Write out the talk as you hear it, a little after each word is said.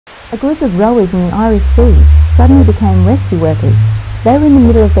A group of rowers in the Irish Sea suddenly became rescue workers. They were in the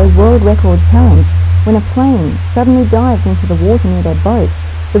middle of their world record challenge when a plane suddenly dived into the water near their boat.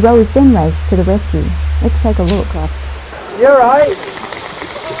 The rowers then raced to the rescue. Let's take a look. You're right.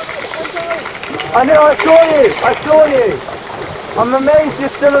 I know, I saw you. I'm amazed you're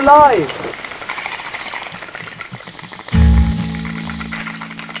still alive.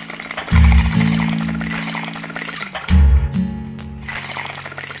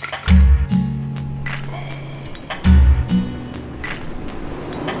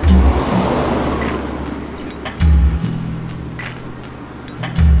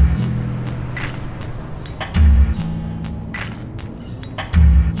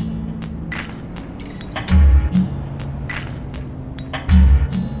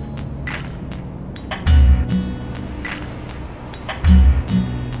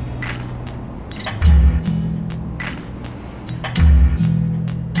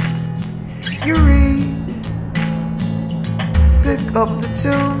 You read, pick up the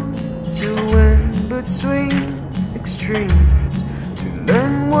tune to in between extremes, to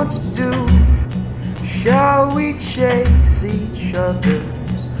learn what to do. Shall we chase each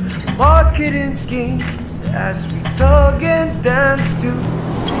other's marketing schemes as we tug and dance to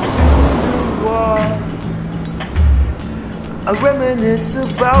tunes of war? I reminisce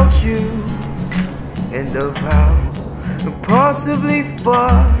about you and of how impossibly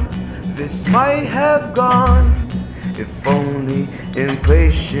far this might have gone if only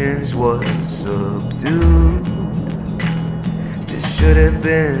impatience was subdued. This should have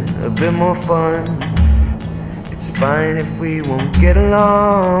been a bit more fun. It's fine if we won't get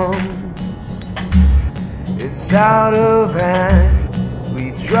along. It's out of hand.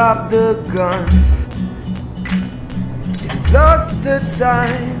 We dropped the guns and lost the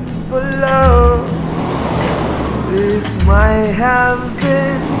time for love. This might have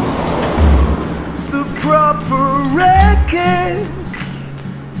been the proper wreckage.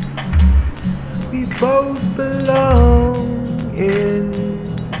 We both belong in.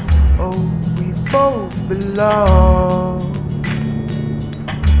 Oh, we both belong.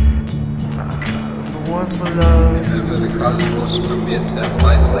 For one for love. If ever the cosmos permit that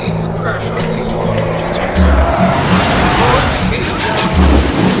my plane would crash onto your ocean's floor,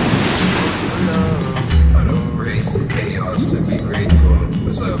 I don't embrace the chaos and be grateful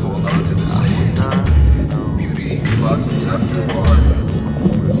as I hold on to the same beauty blossoms after war.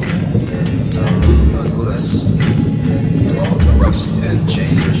 Nonetheless, to all the rust and